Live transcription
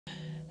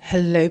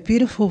Hello,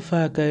 beautiful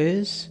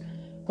Virgos.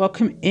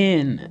 Welcome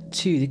in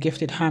to the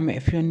Gifted Hermit.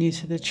 If you're new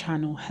to the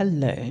channel,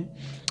 hello.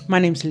 My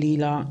name's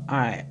Leela.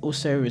 I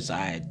also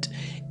reside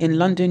in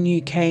London,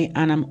 UK,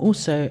 and I'm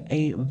also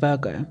a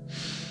Virgo.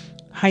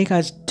 How you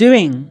guys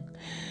doing?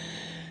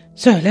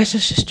 So let's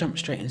just jump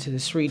straight into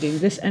this reading.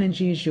 This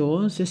energy is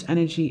yours. This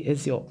energy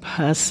is your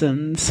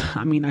person's.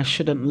 I mean, I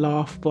shouldn't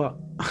laugh, but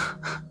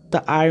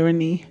the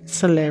irony,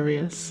 it's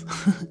hilarious.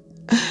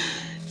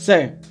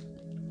 So,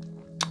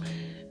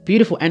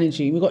 beautiful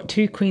energy. We've got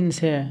two queens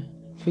here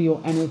for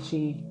your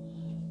energy,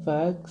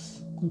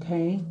 Virgs.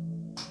 Okay.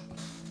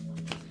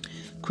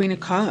 Queen of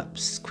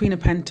Cups, Queen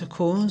of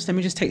Pentacles. Let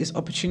me just take this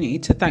opportunity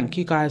to thank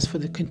you guys for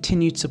the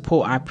continued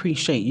support. I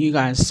appreciate you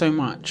guys so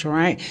much. All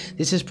right.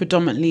 This is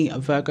predominantly a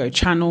Virgo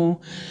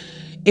channel.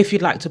 If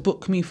you'd like to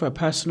book me for a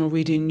personal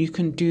reading, you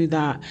can do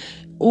that.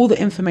 All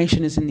the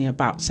information is in the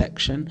About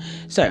section.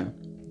 So,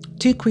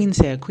 two queens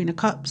here, Queen of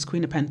Cups,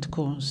 Queen of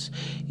Pentacles.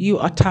 You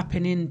are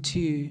tapping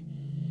into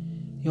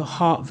your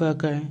heart,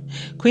 Virgo.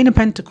 Queen of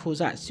Pentacles,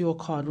 that's your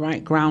card,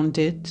 right?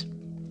 Grounded.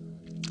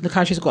 Look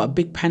how she's got a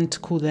big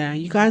pentacle there.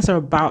 You guys are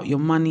about your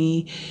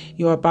money.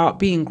 You're about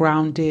being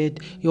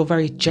grounded. You're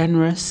very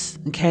generous,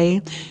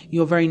 okay?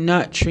 You're very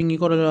nurturing.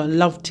 You've got a lot of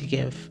love to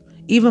give.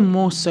 Even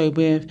more so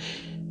with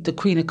the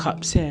Queen of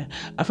Cups here.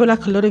 I feel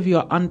like a lot of you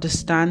are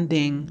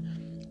understanding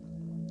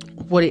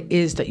what it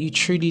is that you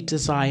truly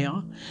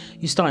desire.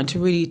 You're starting to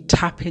really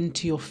tap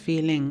into your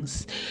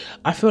feelings.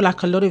 I feel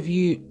like a lot of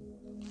you,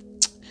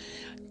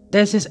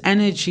 there's this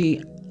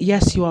energy.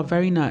 Yes, you are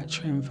very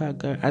nurturing,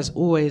 Virgo, as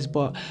always,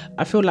 but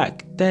I feel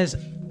like there's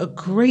a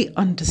great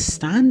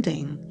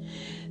understanding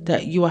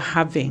that you are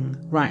having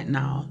right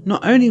now,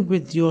 not only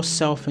with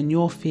yourself and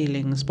your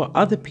feelings, but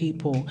other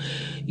people.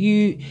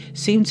 You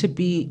seem to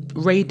be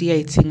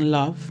radiating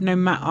love, no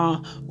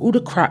matter all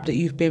the crap that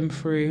you've been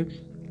through,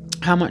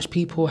 how much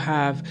people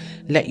have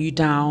let you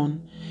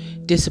down,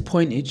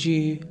 disappointed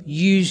you,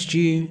 used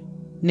you,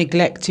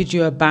 neglected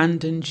you,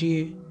 abandoned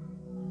you.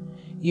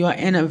 You are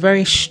in a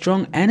very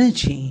strong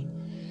energy.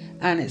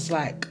 And it's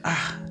like,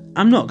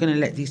 I'm not going to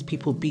let these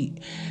people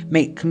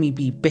make me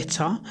be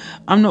bitter.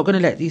 I'm not going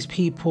to let these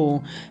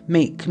people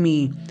make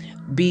me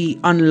be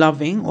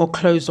unloving or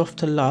closed off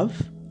to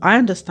love. I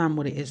understand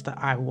what it is that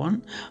I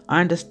want.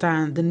 I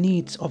understand the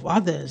needs of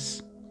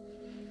others.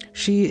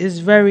 She is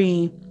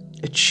very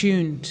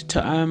attuned to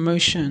her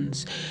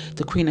emotions,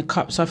 the Queen of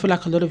Cups. So I feel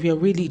like a lot of you are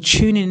really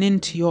tuning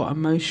into your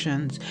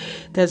emotions.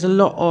 There's a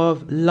lot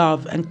of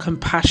love and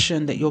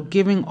compassion that you're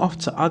giving off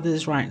to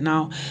others right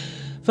now.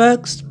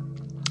 Virgs,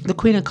 the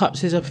Queen of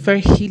Cups is a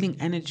very healing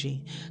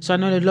energy. So I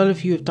know a lot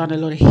of you have done a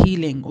lot of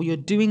healing, or you're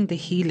doing the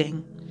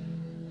healing.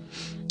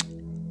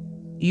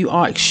 You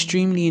are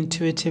extremely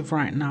intuitive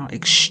right now,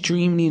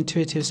 extremely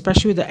intuitive,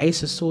 especially with the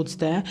Ace of Swords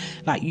there.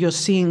 Like, you're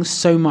seeing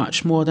so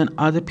much more than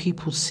other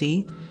people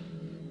see.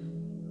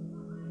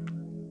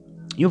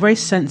 You're very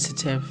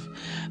sensitive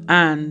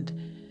and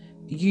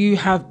you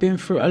have been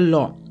through a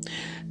lot.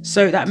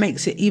 So that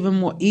makes it even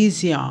more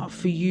easier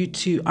for you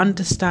to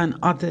understand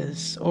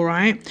others, all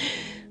right?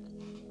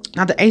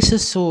 Now, the Ace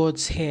of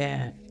Swords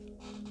here,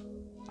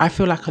 I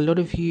feel like a lot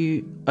of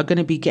you are going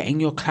to be getting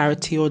your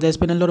clarity, or there's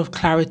been a lot of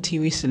clarity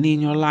recently in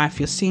your life.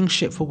 You're seeing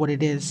shit for what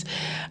it is.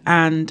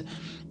 And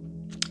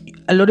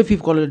a lot of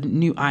you've got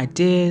new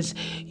ideas.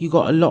 You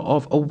got a lot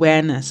of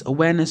awareness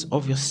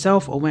of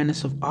yourself,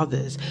 awareness of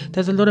others.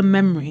 There's a lot of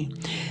memory.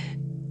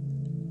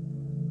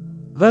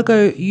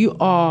 Virgo, you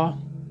are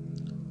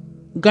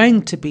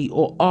going to be,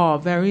 or are,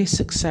 very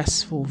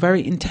successful,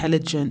 very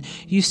intelligent.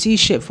 You see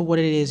shit for what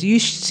it is. You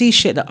see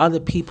shit that other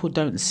people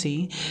don't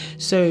see.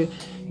 So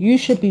you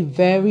should be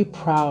very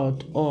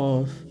proud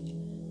of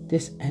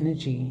this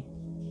energy,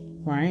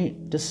 right?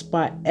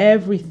 Despite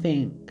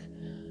everything,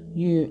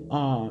 you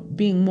are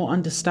being more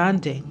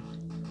understanding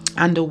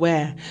and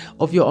aware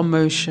of your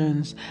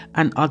emotions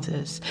and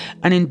others.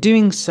 And in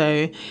doing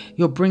so,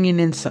 you're bringing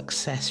in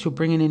success. You're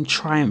bringing in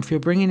triumph. You're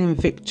bringing in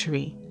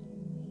victory.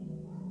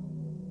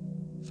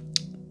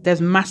 There's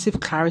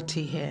massive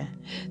clarity here.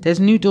 There's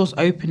new doors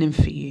opening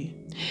for you.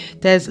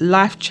 There's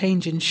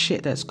life-changing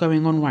shit that's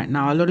going on right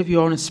now. A lot of you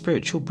are on a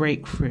spiritual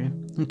breakthrough,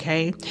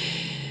 okay?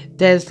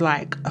 There's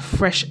like a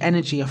fresh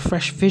energy, a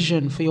fresh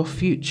vision for your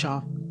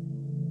future.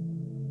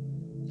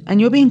 And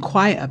you're being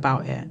quiet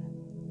about it.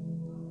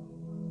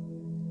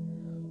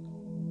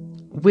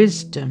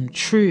 Wisdom,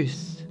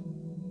 truth,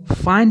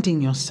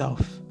 finding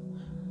yourself.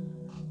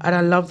 And I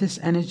love this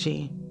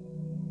energy.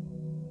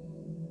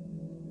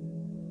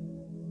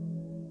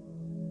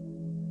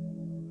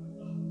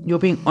 You're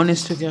being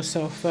honest with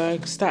yourself,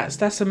 folks.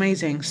 That's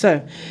amazing.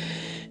 So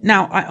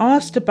now I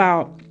asked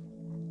about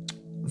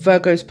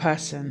Virgo's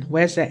person.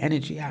 Where's their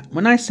energy at?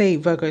 When I say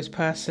Virgo's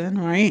person,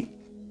 right?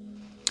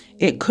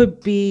 It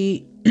could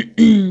be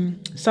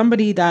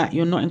somebody that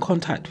you're not in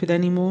contact with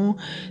anymore,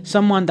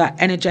 someone that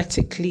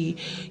energetically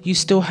you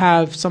still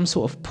have some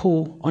sort of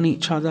pull on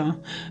each other.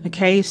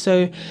 Okay,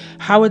 so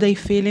how are they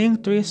feeling?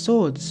 Three of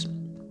Swords.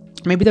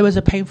 Maybe there was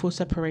a painful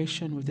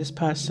separation with this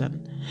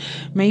person.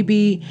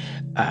 Maybe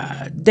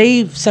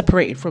they've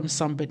separated from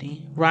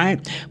somebody,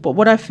 right? But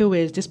what I feel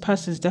is this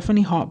person is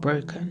definitely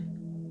heartbroken.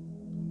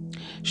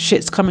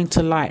 Shit's coming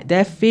to light.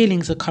 Their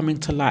feelings are coming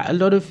to light. A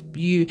lot of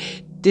you,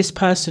 this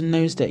person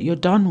knows that you're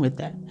done with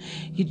it.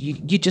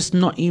 You're just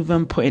not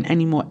even putting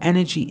any more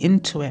energy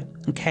into it,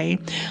 okay?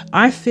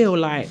 I feel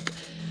like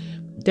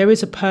there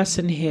is a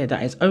person here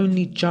that is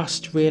only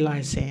just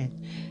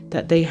realizing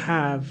that they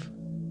have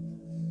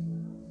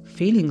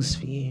feelings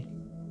for you.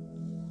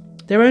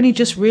 They're only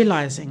just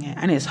realizing it,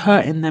 and it's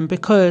hurting them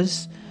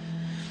because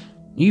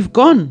you've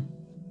gone.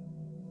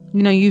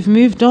 You know, you've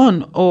moved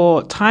on,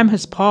 or time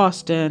has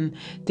passed and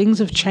things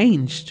have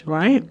changed,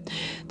 right?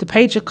 The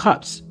Page of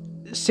Cups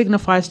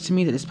signifies to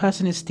me that this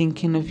person is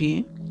thinking of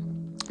you.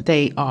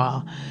 They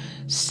are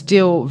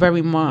still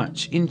very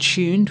much in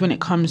tune when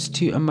it comes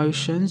to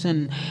emotions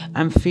and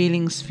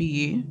feelings for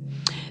you.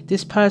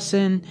 This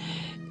person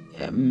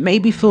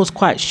maybe feels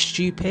quite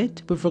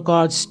stupid with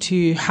regards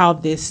to how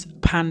this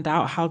panned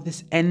out, how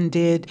this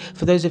ended.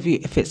 For those of you,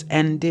 if it's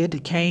ended,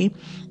 okay,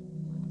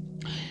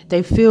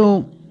 they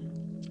feel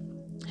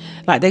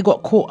like they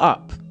got caught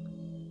up.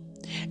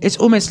 It's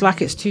almost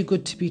like it's too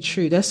good to be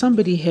true. There's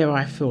somebody here,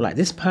 I feel like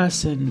this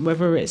person,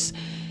 whether it's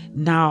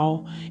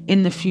now,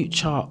 in the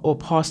future, or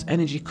past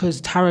energy,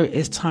 because tarot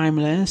is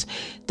timeless,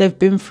 they've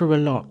been through a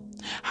lot.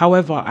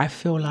 However, I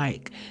feel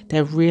like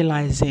they're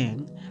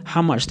realizing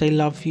how much they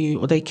love you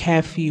or they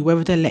care for you,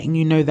 whether they're letting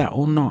you know that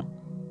or not.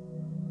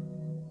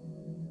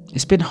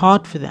 It's been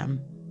hard for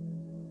them.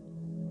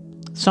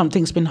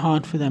 Something's been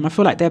hard for them. I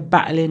feel like they're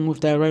battling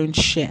with their own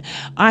shit.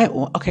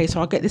 Okay, so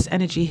I'll get this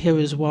energy here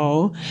as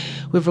well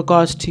with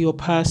regards to your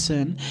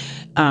person.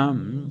 I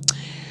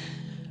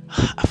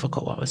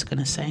forgot what I was going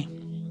to say.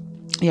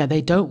 Yeah,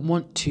 they don't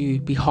want to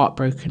be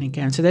heartbroken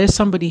again. So there's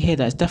somebody here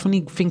that's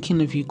definitely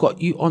thinking of you,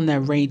 got you on their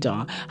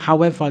radar.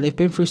 However, they've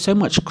been through so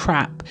much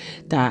crap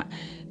that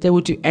they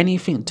will do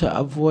anything to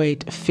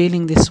avoid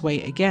feeling this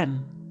way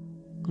again.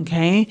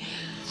 Okay?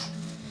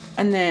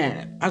 And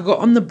then I got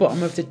on the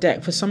bottom of the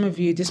deck, for some of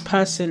you, this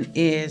person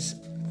is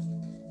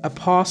a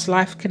past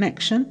life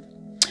connection.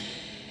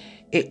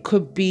 It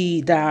could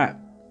be that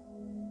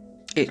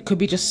it could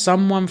be just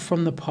someone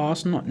from the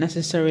past, not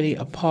necessarily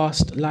a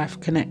past life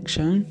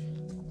connection.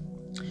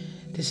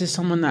 This is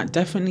someone that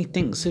definitely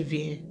thinks of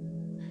you.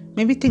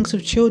 Maybe thinks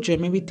of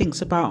children, maybe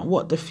thinks about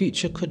what the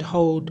future could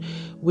hold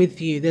with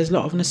you. There's a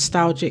lot of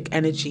nostalgic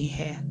energy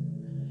here.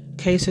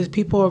 Okay, so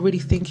people are really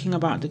thinking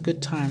about the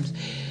good times.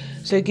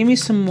 So give me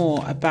some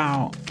more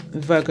about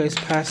Virgo's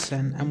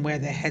person and where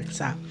their head's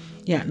at.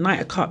 Yeah,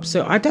 Knight of Cups.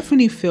 So I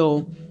definitely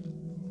feel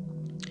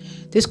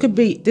this could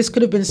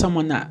have been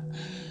someone that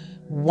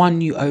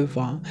won you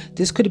over.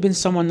 This could have been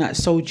someone that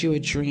sold you a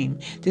dream.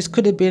 This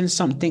could have been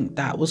something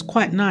that was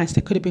quite nice.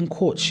 There could have been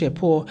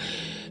courtship, or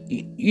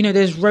you know,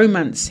 there's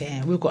romance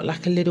here. We've got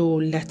like a little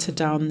letter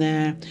down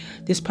there.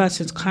 This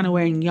person's kind of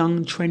wearing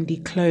young,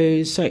 trendy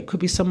clothes. So it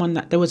could be someone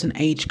that there was an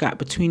age gap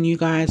between you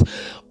guys,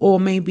 or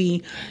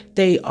maybe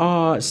they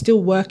are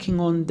still working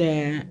on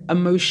their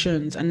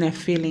emotions and their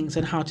feelings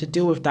and how to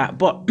deal with that.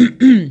 But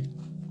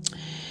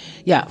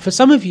yeah, for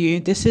some of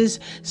you, this is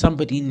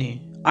somebody new.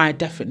 I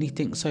definitely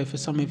think so for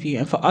some of you.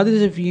 And for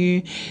others of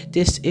you,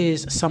 this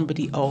is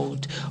somebody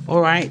old, all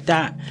right,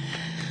 that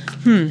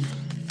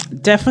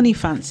definitely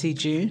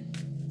fancied you,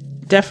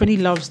 definitely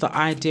loves the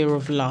idea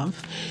of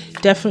love,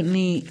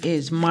 definitely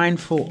is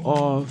mindful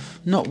of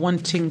not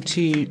wanting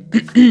to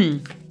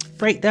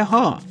break their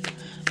heart,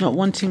 not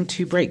wanting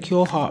to break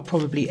your heart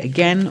probably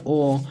again,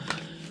 or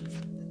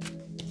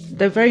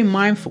they're very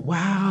mindful.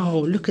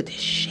 Wow, look at this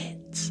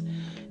shit.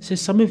 So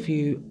some of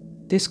you,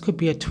 this could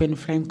be a twin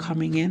flame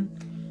coming in.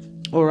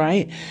 All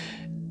right,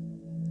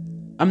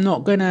 I'm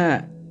not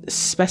gonna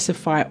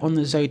specify on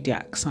the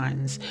zodiac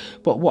signs,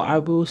 but what I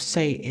will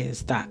say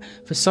is that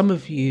for some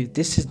of you,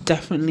 this is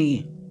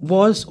definitely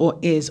was or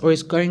is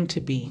going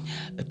to be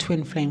a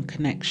twin flame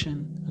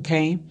connection.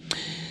 Okay,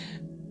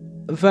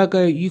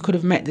 Virgo, you could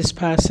have met this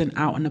person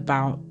out and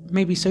about,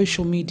 maybe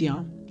social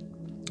media,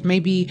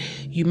 maybe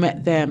you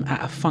met them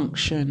at a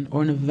function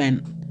or an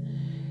event,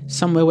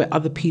 somewhere where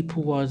other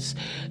people was.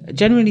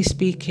 Generally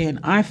speaking,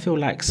 I feel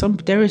like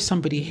there is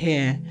somebody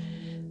here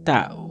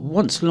that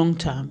wants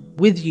long-term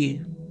with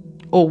you,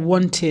 or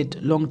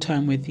wanted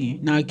long-term with you.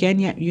 Now again,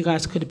 yeah, you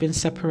guys could have been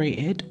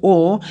separated,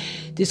 or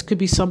this could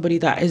be somebody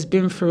that has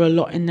been through a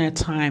lot in their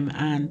time,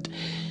 and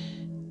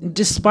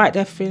despite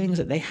their feelings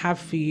that they have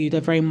for you, they're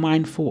very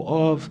mindful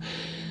of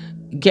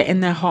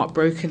getting their heart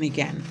broken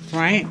again,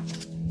 right?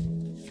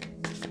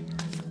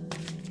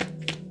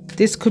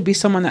 This could be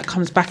someone that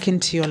comes back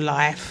into your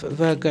life,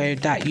 Virgo,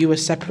 that you were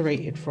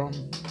separated from.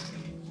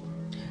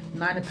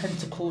 Nine of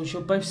Pentacles,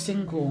 you're both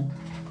single.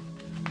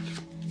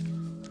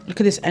 Look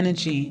at this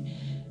energy.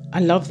 I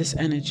love this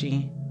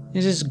energy.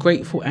 This is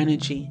grateful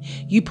energy.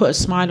 You put a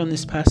smile on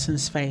this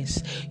person's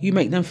face. You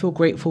make them feel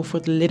grateful for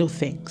the little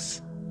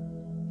things.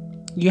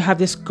 You have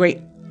this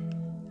great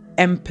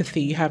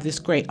empathy, you have this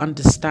great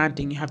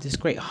understanding, you have this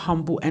great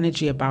humble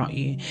energy about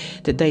you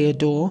that they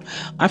adore.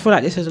 I feel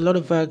like this is a lot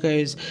of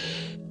Virgos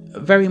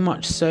very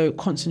much so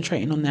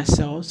concentrating on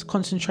themselves,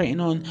 concentrating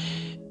on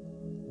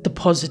the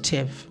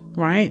positive,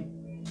 right?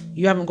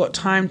 You haven't got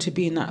time to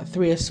be in that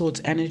Three of Swords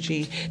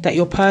energy that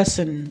your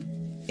person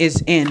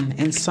is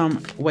in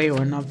some way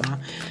or another.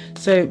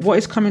 So what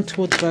is coming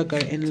towards Virgo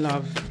in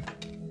love?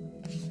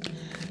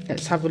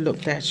 Let's have a look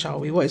there, shall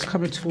we? What is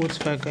coming towards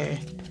Virgo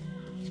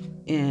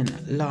in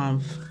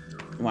love?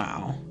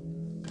 Wow.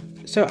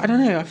 So I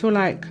don't know, I feel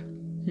like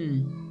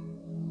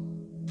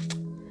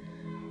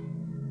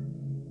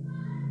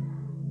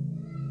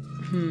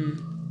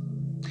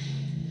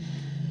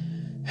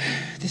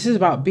this is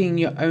about being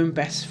your own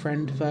best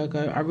friend,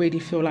 Virgo. I really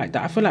feel like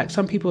that. I feel like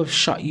some people have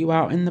shut you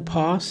out in the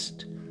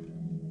past.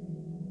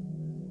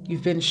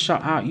 You've been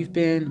shut out, you've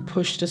been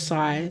pushed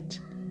aside.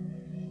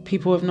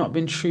 People have not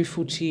been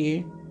truthful to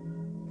you.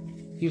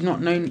 You've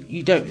not known,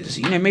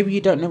 maybe you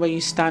don't know where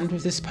you stand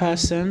with this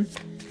person.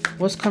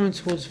 What's coming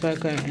towards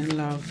Virgo in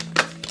love?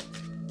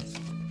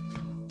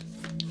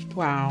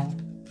 Wow.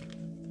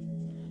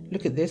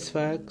 Look at this,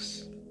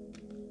 Virgs.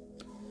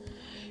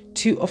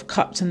 Two of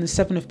Cups and the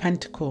Seven of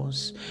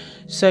Pentacles.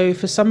 So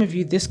for some of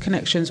you, this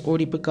connection's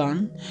already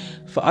begun.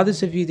 For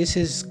others of you, this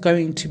is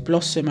going to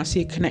blossom. I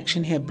see a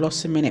connection here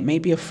blossoming. It may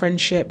be a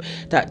friendship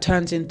that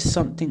turns into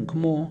something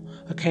more,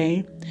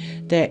 okay?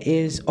 There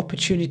is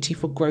opportunity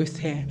for growth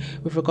here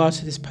with regards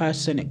to this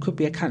person. It could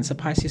be a Cancer,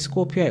 Pisces,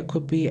 Scorpio. It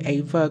could be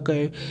a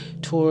Virgo,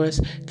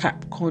 Taurus,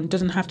 Capricorn. It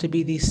doesn't have to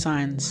be these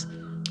signs,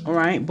 all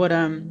right? But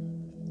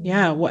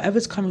yeah,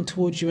 whatever's coming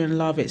towards you in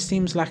love, it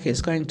seems like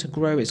it's going to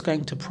grow, it's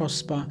going to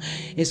prosper,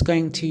 it's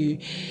going to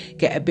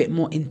get a bit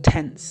more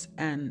intense,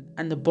 and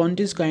the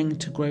bond is going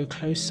to grow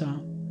closer.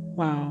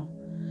 Wow.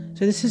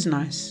 So this is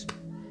nice.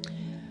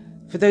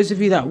 For those of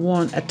you that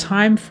want a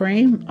time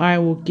frame, I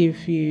will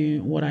give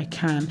you what I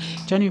can.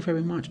 January,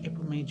 February, March,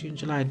 April, May, June,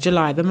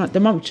 July. The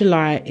month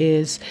July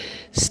is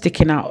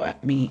sticking out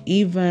at me.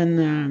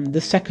 Even the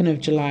 2nd of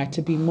July,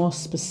 to be more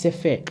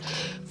specific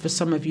for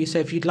some of you. So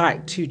if you'd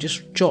like to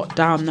just jot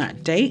down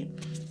that date,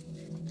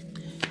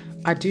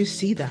 I do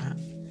see that.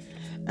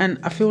 And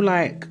I feel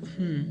like,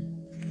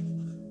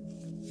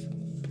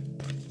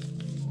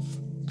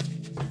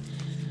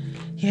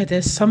 yeah,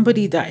 there's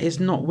somebody that is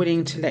not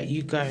willing to let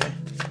you go.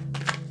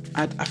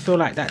 I feel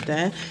like that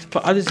there.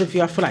 For others of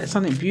you, I feel like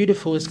something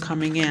beautiful is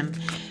coming in.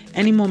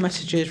 Any more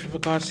messages with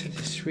regards to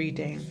this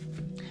reading?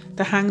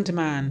 The Hanged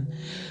Man.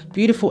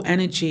 Beautiful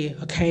energy,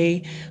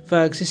 okay?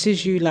 Virgs, this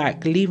is you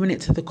like leaving it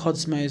to the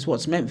cosmos.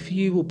 What's meant for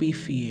you will be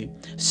for you.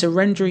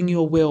 Surrendering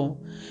your will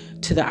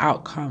to the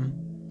outcome.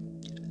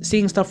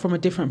 Seeing stuff from a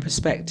different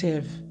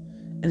perspective.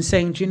 And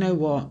saying, do you know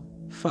what?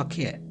 Fuck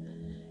it.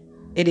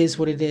 It is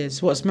what it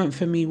is. What's meant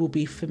for me will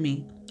be for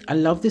me. I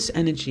love this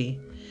energy.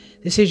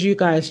 This is you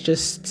guys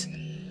just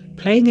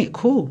playing it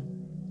cool.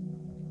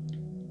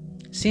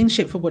 Seeing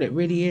shit for what it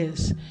really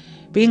is.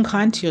 Being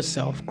kind to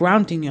yourself.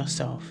 Grounding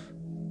yourself.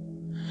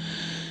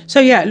 So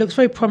yeah, it looks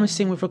very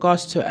promising with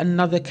regards to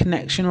another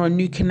connection or a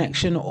new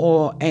connection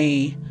or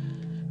a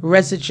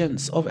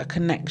resurgence of a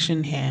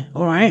connection here.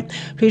 All right.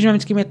 Please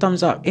remember to give me a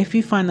thumbs up if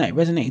you find that it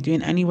resonated you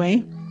in any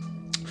way.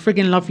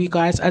 Friggin' love you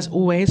guys as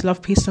always.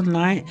 Love, peace and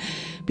light.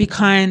 Be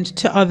kind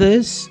to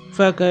others,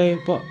 Virgo,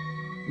 but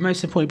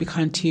most importantly, be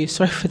kind to you.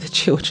 Sorry for the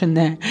children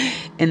there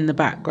in the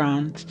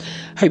background.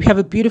 Hope you have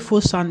a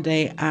beautiful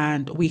Sunday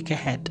and week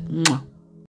ahead. Mwah.